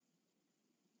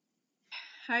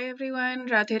Hi everyone,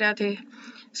 Radhe Radhe.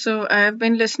 So I have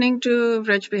been listening to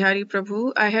Raj Bihari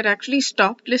Prabhu. I had actually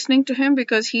stopped listening to him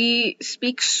because he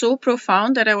speaks so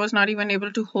profound that I was not even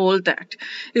able to hold that.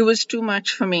 It was too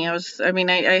much for me.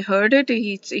 I heard it.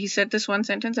 He said this one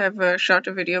sentence. I've shot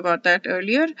a video about that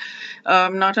earlier,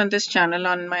 not on this channel,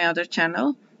 on my other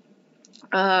channel.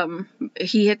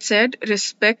 He had said,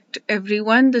 respect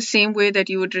everyone the same way that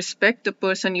you would respect the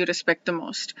person you respect the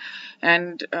most.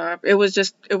 And it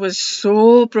was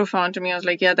so profound to me. I was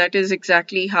like, yeah, that is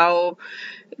exactly how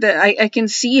I can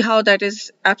see how that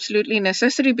is absolutely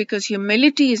necessary, because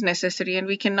humility is necessary and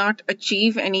we cannot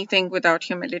achieve anything without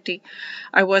humility.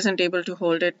 I wasn't able to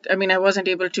hold it. I wasn't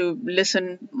able to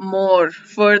listen more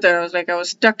further. I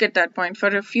was stuck at that point. For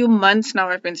a few months now,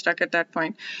 I've been stuck at that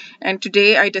point. And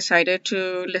today I decided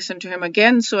to listen to him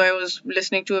again. So I was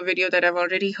listening to a video that I've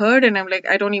already heard, and I'm like,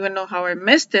 I don't even know how I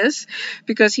missed this,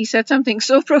 because he said something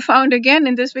so profound again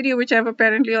in this video, which I've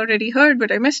apparently already heard,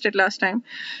 but I missed it last time.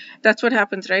 That's what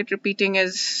happens, right? Repeating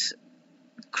is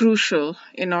crucial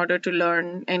in order to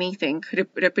learn anything.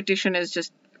 Repetition is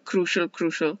just crucial.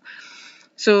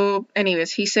 So,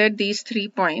 anyways, he said these 3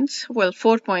 points. Well,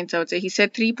 4 points, I would say. He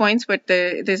said 3 points, but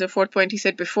there's a fourth point he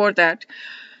said before that.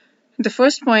 The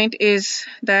first point is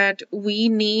that we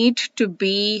need to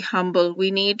be humble.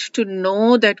 We need to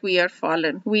know that we are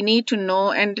fallen. We need to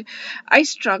know. And I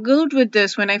struggled with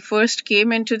this when I first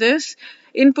came into this.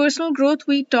 In personal growth,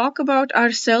 we talk about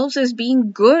ourselves as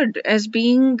being good, as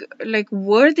being like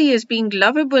worthy, as being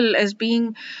lovable, as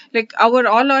being like all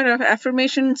our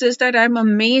affirmations is that I'm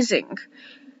amazing.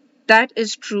 That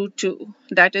is true too.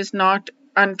 That is not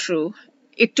untrue.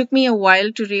 It took me a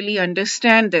while to really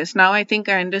understand this. Now I think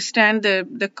I understand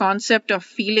the concept of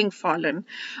feeling fallen,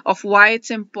 of why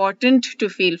it's important to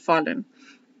feel fallen.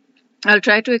 I'll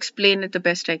try to explain it the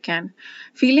best I can.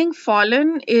 Feeling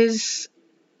fallen is,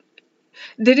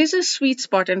 there is a sweet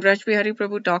spot, and Raj Bihari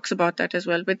Prabhu talks about that as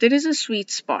well, but there is a sweet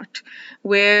spot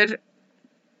where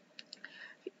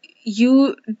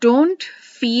you don't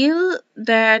feel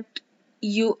that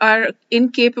you are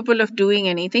incapable of doing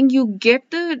anything. You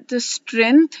get the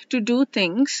strength to do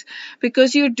things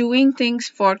because you're doing things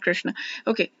for Krishna.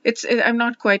 Okay, I'm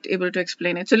not quite able to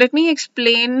explain it, so let me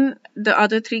explain the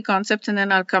other three concepts and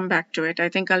then I'll come back to it. I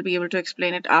think I'll be able to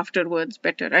explain it afterwards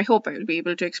better. I hope I'll be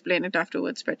able to explain it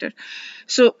afterwards better.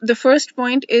 So the first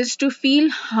point is to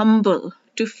feel humble,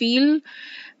 to feel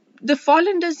the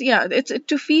fallen does, yeah, it's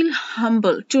to feel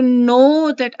humble, to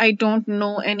know that I don't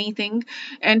know anything,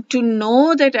 and to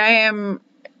know that I am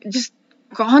just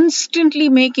constantly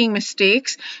making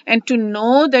mistakes, and to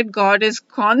know that God is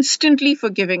constantly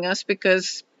forgiving us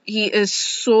because he is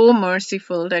so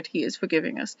merciful that he is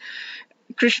forgiving us.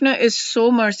 Krishna is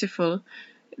so merciful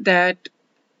that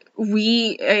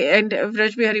and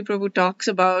Vraj Bihari Prabhu talks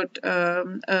about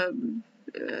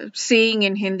saying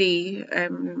in Hindi,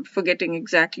 I'm forgetting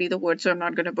exactly the word, so I'm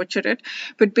not going to butcher it,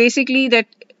 but basically that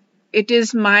it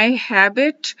is my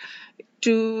habit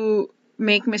to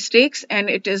make mistakes and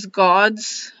it is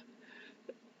God's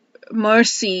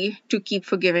mercy to keep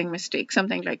forgiving mistakes,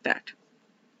 something like that.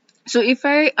 So if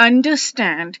I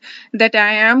understand that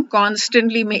I am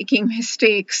constantly making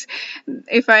mistakes,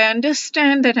 if I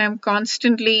understand that I'm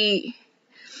constantly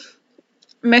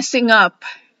messing up,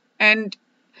 and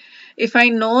if I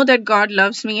know that God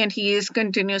loves me and he is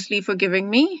continuously forgiving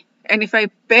me, and if I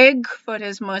beg for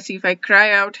his mercy, if I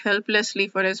cry out helplessly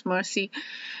for his mercy,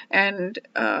 and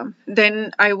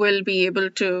then I will be able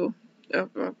to,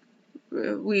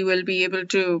 we will be able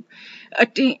to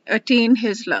attain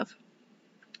his love.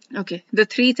 Okay, the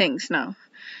three things now.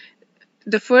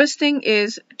 The first thing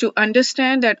is to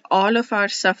understand that all of our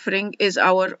suffering is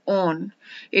our own.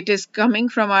 It is coming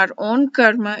from our own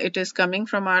karma, it is coming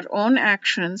from our own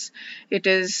actions, it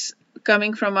is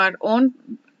coming from our own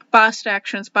past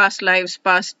actions, past lives,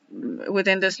 past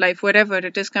within this life, wherever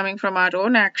it is coming from our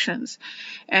own actions.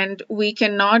 And we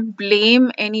cannot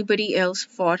blame anybody else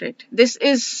for it. This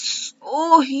is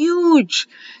so huge.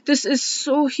 This is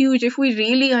so huge. If we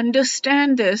really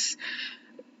understand this,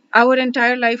 our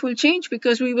entire life will change,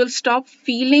 because we will stop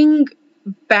feeling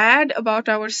bad about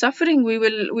our suffering. We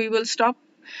will stop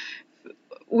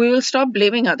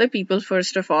blaming other people,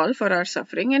 first of all, for our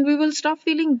suffering, and we will stop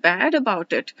feeling bad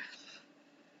about it.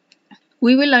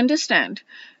 We will understand.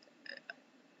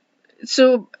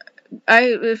 So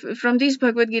from these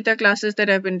Bhagavad Gita classes that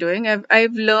I've been doing,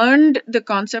 I've learned the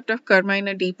concept of karma in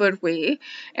a deeper way,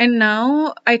 and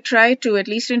now I try to, at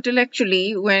least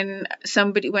intellectually, when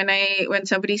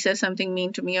somebody says something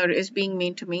mean to me or is being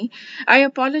mean to me, I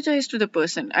apologize to the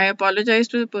person. I apologize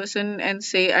to the person and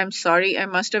say, I'm sorry, I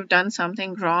must have done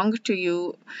something wrong to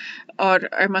you, or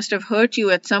I must have hurt you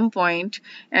at some point,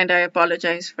 and I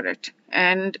apologize for it.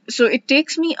 And so it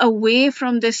takes me away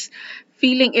from this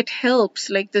feeling. It helps,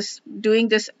 like this, doing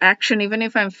this action, even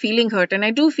if I'm feeling hurt, and I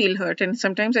do feel hurt, and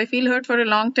sometimes I feel hurt for a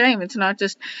long time. It's not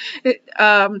just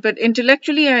but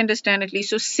intellectually I understand, at least.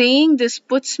 So saying this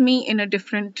puts me in a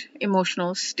different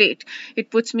emotional state. It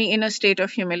puts me in a state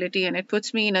of humility, and it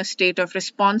puts me in a state of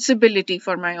responsibility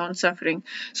for my own suffering.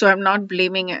 So I'm not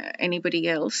blaming anybody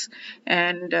else.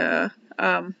 And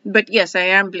but yes, I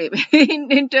am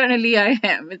blaming. Internally I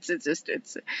am. But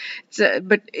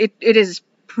it is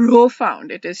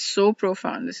profound. It is so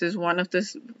profound. This is one of the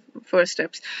first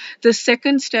steps. The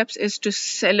second steps is to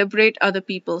celebrate other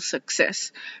people's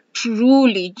success.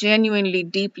 Truly, genuinely,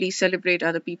 deeply celebrate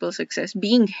other people's success.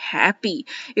 Being happy.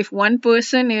 If one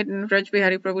person, in Raj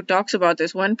Bihari Prabhu talks about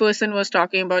this, one person was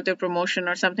talking about their promotion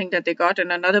or something that they got, and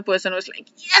another person was like,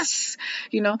 yes,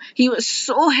 he was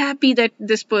so happy that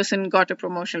this person got a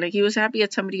promotion. Like, he was happy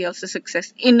at somebody else's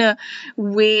success in a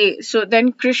way. So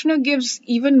then Krishna gives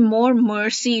even more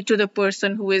mercy to the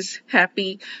person who is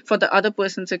happy for the other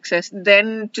person's success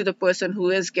than to the person who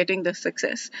is getting the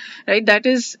success, right? That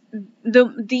is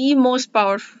the most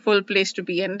powerful place to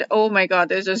be. And oh my god,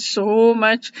 there's just so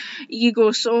much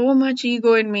ego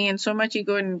in me, and so much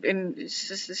ego in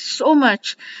so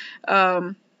much.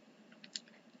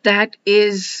 That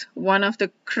is one of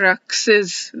the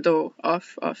cruxes, though,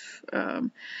 of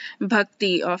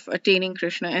bhakti, of attaining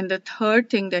Krishna. And the third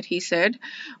thing that he said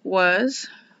was,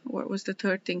 what was the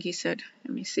third thing he said?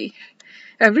 Let me see.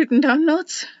 I've written down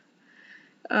notes.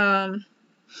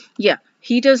 Yeah,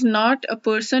 he does not, a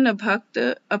person, a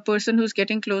bhakta, a person who's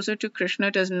getting closer to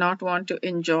Krishna does not want to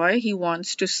enjoy, he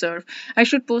wants to serve. I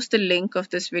should post the link of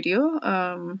this video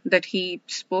that he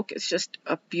spoke. It's just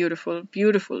a beautiful,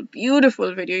 beautiful,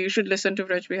 beautiful video. You should listen to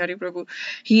Raj Bihari Prabhu.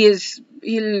 He's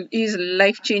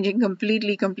life changing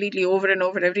completely, completely, over and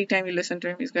over. Every time you listen to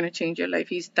him, he's going to change your life.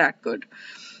 He's that good.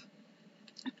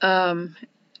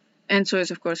 And so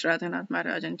is, of course, Radhanath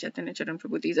Maharaj and Chaitanya Charan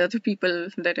Prabhu. These are the people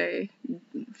that I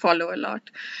follow a lot.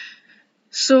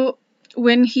 So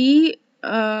when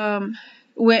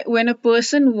when a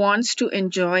person wants to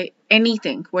enjoy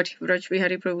anything, what Raj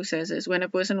Bihari Prabhu says is, when a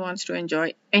person wants to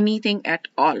enjoy anything at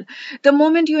all, the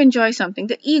moment you enjoy something,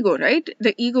 the ego, right?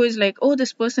 The ego is like, oh,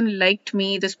 this person liked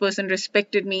me, this person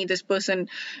respected me, this person,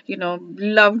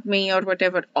 loved me, or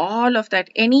whatever. All of that,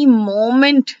 any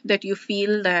moment that you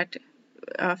feel that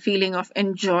feeling of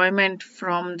enjoyment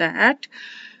from that,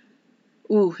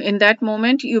 in that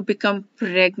moment you become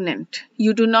pregnant.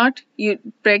 You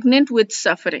pregnant with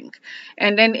suffering.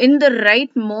 And then in the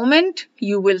right moment,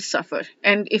 you will suffer.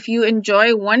 And if you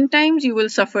enjoy 1 time, you will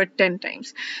suffer 10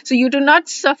 times. So you do not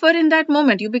suffer in that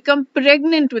moment. You become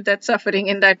pregnant with that suffering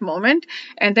in that moment.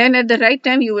 And then at the right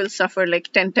time, you will suffer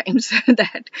like 10 times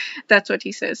that. That's what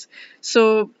he says.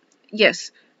 So,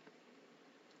 yes.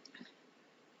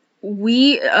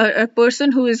 A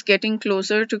person who is getting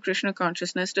closer to Krishna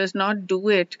consciousness does not do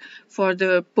it for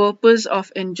the purpose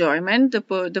of enjoyment.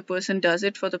 The person does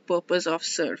it for the purpose of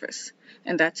service,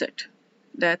 and that's it.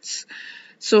 That's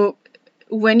so.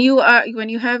 When you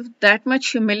have that much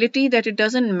humility that it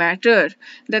doesn't matter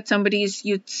that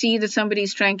you see that somebody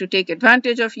is trying to take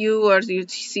advantage of you, or you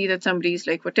see that somebody is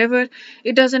like whatever,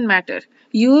 it doesn't matter.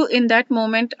 You in that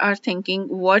moment are thinking,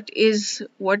 what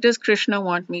does Krishna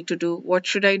want me to do? What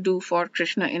should I do for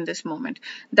Krishna in this moment?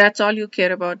 That's all you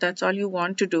care about. That's all you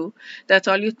want to do. That's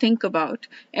all you think about.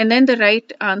 And then the right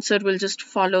answer will just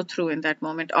follow through in that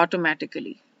moment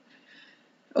automatically.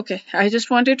 Okay, I just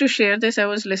wanted to share this. I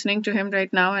was listening to him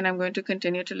right now, and I'm going to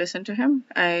continue to listen to him.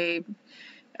 I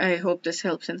hope this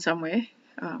helps in some way.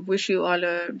 Wish you all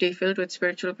a day filled with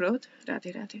spiritual growth.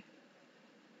 Radhe Radhe.